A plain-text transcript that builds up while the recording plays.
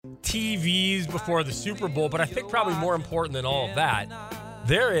TVs before the Super Bowl, but I think probably more important than all of that,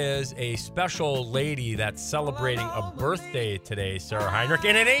 there is a special lady that's celebrating a birthday today, Sarah Heinrich,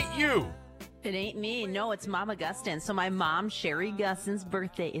 and it ain't you. It ain't me. No, it's Mama Gustin. So my mom, Sherry Gustin's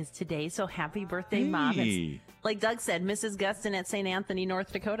birthday is today. So happy birthday, Mom. It's, like Doug said, Mrs. Gustin at St. Anthony,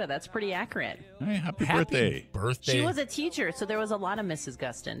 North Dakota. That's pretty accurate. Hey, happy birthday. Birthday. She was a teacher, so there was a lot of Mrs.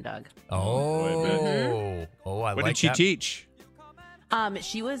 Gustin, Doug. Oh, I like that. What did she teach?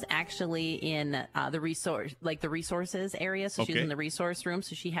 She was actually in the resources area. So she was in the resource room.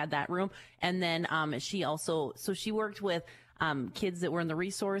 So she had that room. And then she worked with kids that were in the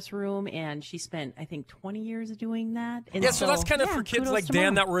resource room, and she spent, I think, 20 years doing that. And so that's kind of for kids like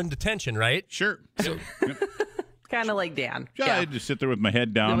Dan that were in detention, right? Sure. Kind of like Dan. Yeah, I just sit there with my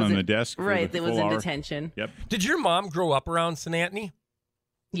head down on the desk. Right, that was in hour. detention. Yep. Did your mom grow up around St. Anthony?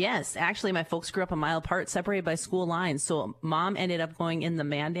 Yes, actually, my folks grew up a mile apart, separated by school lines. So mom ended up going in the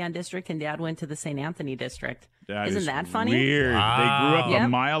Mandan district, and dad went to the St. Anthony district. Isn't that funny? Weird. Wow. They grew up a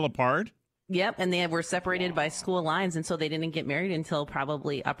mile apart? Yep, and they were separated by school lines, and so they didn't get married until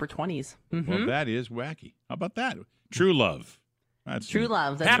probably upper 20s. Mm-hmm. Well, that is wacky. How about that? True love. That's true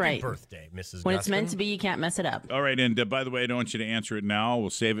love. That's Happy right. birthday, Mrs. When Gustin. it's meant to be, you can't mess it up. All right, and by the way, I don't want you to answer it now. We'll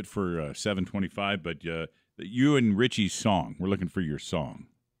save it for 7:25. But you and Richie's song. We're looking for your song.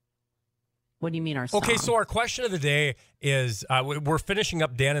 What do you mean our song? Okay, so our question of the day is we're finishing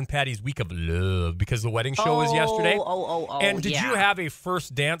up Dan and Patty's Week of Love because the wedding show was yesterday. And did you have a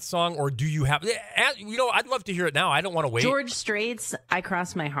first dance song, or do you have? I'd love to hear it now. I don't want to wait. George Strait's "I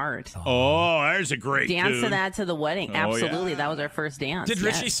Cross My Heart." Oh, there's a great dance tune. to that to the wedding. Oh, Absolutely, yeah. That was our first dance. Did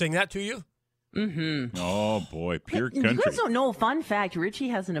Richie sing that to you? Mm-hmm. Oh boy, pure country. You guys don't know. Fun fact: Richie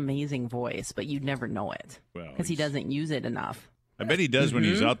has an amazing voice, but you'd never know it because he doesn't use it enough. I bet he does when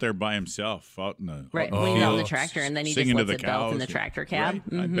he's out there by himself, out in the when he's on the tractor, and then he just lets it belt in the tractor cab.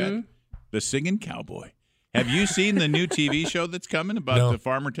 Right, I bet. The singing cowboy. Have you seen the new TV show that's coming about the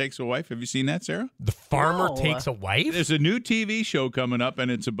farmer takes a wife? Have you seen that, Sarah? The farmer takes a wife? There's a new TV show coming up, and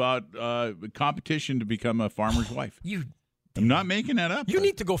it's about competition to become a farmer's wife. I'm not making that up. You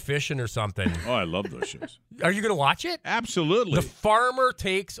need to go fishing or something. Oh, I love those shows. Are you going to watch it? Absolutely. The farmer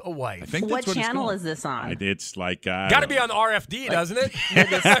takes a wife. I think what that's channel it's is this on? It's like got to be on RFD, doesn't it? The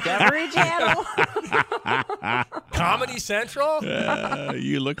Discovery Channel. Comedy Central.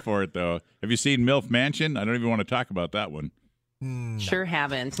 You look for it though. Have you seen MILF Mansion? I don't even want to talk about that one. No. Sure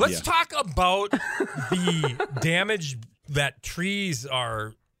haven't. Let's talk about the damage that trees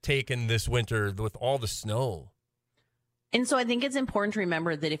are taking this winter with all the snow. And so I think it's important to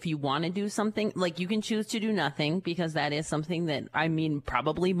remember that if you want to do something, like you can choose to do nothing, because that is something that, I mean,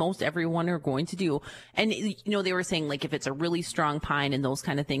 probably most everyone are going to do. And, they were saying, like, if it's a really strong pine and those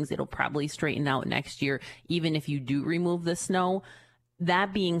kind of things, it'll probably straighten out next year, even if you do remove the snow.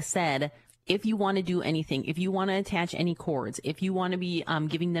 That being said, if you want to do anything, if you want to attach any cords, if you want to be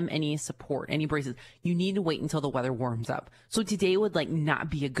giving them any support, any braces, you need to wait until the weather warms up. So today would not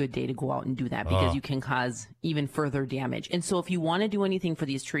be a good day to go out and do that, because you can cause even further damage. And so if you want to do anything for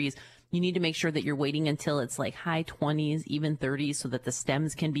these trees, you need to make sure that you're waiting until it's like high 20s, even 30s, so that the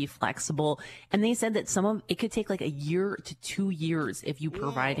stems can be flexible. And they said that it could take like a year to 2 years if you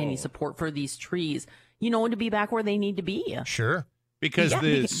provide any support for these trees, to be back where they need to be. Sure. Because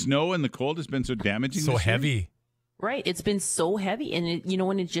the snow and the cold has been so damaging. So heavy. Right. It's been so heavy. And,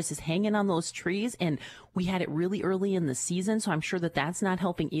 when it just is hanging on those trees, and we had it really early in the season. So I'm sure that that's not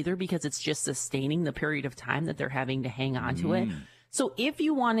helping either, because it's just sustaining the period of time that they're having to hang on to it. So if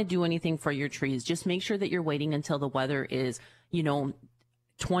you want to do anything for your trees, just make sure that you're waiting until the weather is,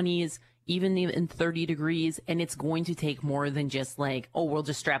 20s, even in 30 degrees. And it's going to take more than just we'll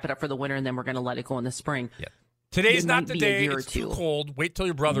just strap it up for the winter and then we're going to let it go in the spring. Yeah. Today's not the day. It's too cold. Wait till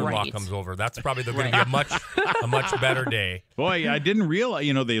your brother-in-law comes over. That's probably going to be a much better day. Boy, I didn't realize,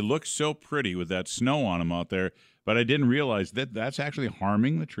 they look so pretty with that snow on them out there, but I didn't realize that that's actually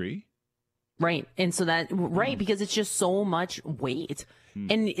harming the tree. Right. And so because it's just so much weight.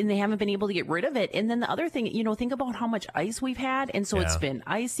 And they haven't been able to get rid of it. And then the other thing, think about how much ice we've had. And so it's been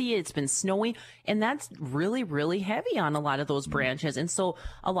icy, it's been snowy, and that's really, really heavy on a lot of those branches. And so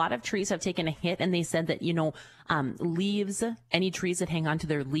a lot of trees have taken a hit, and they said that, leaves, any trees that hang on to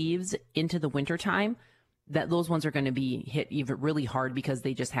their leaves into the wintertime, that those ones are going to be hit even really hard, because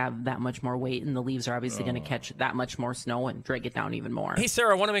they just have that much more weight, and the leaves are obviously going to catch that much more snow and drag it down even more. Hey,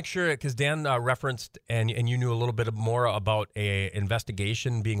 Sarah, I want to make sure, because Dan referenced and you knew a little bit more about a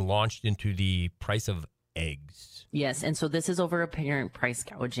investigation being launched into the price of eggs. Yes, and so this is over apparent price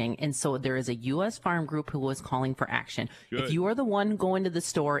gouging. And so there is a U.S. farm group who was calling for action. Good. If you are the one going to the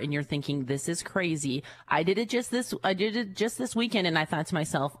store and you're thinking, this is crazy, I did it just this weekend, and I thought to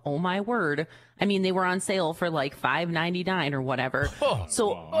myself, oh my word. I mean, they were on sale for like $5.99 or whatever.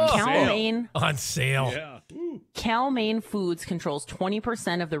 Cal-Maine on sale. Yeah. Cal-Maine Foods controls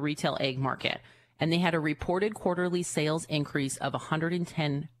 20% of the retail egg market, and they had a reported quarterly sales increase of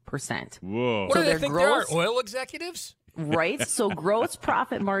 110%. Whoa. What do they think they are? Oil executives? Right? So gross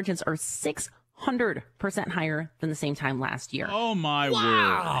profit margins are 600% higher than the same time last year. Oh, my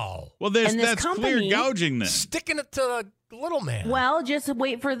Wow. word. Well, that's clear gouging then. Sticking it to the little man. Well, just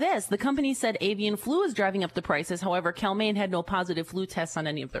wait for this. The company said avian flu is driving up the prices. However, Cal-Maine had no positive flu tests on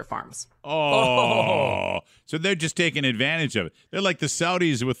any of their farms. Oh. So they're just taking advantage of it. They're like the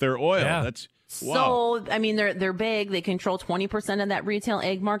Saudis with their oil. Yeah. That's wow. So, I mean, they're big. They control 20% of that retail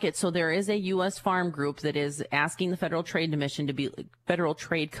egg market. So there is a U.S. farm group that is asking the Federal Trade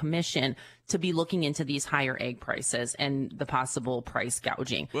Commission to be looking into these higher egg prices and the possible price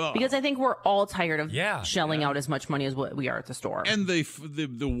gouging. Well, because I think we're all tired of shelling out as much money as what we are at the store. And the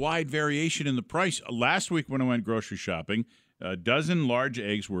wide variation in the price. Last week when I went grocery shopping, a dozen large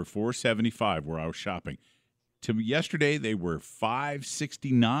eggs were $4.75 where I was shopping. To yesterday, they were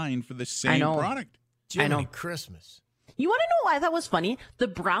 $5.69 for the same product. Jiminy Christmas. You want to know what I thought was funny? The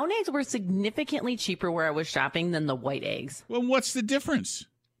brown eggs were significantly cheaper where I was shopping than the white eggs. Well, what's the difference?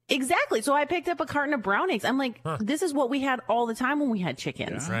 Exactly. So I picked up a carton of brown eggs. I'm like, this is what we had all the time when we had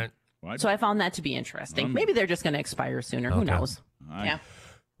chickens. Yeah. Right. What? So I found that to be interesting. Maybe they're just going to expire sooner. Who knows? Yeah.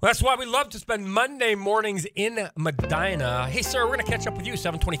 Well, that's why we love to spend Monday mornings in Medina. Hey, Sarah, we're going to catch up with you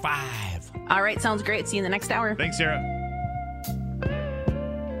 7:25. All right. Sounds great. See you in the next hour. Thanks, Sarah.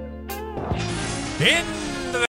 In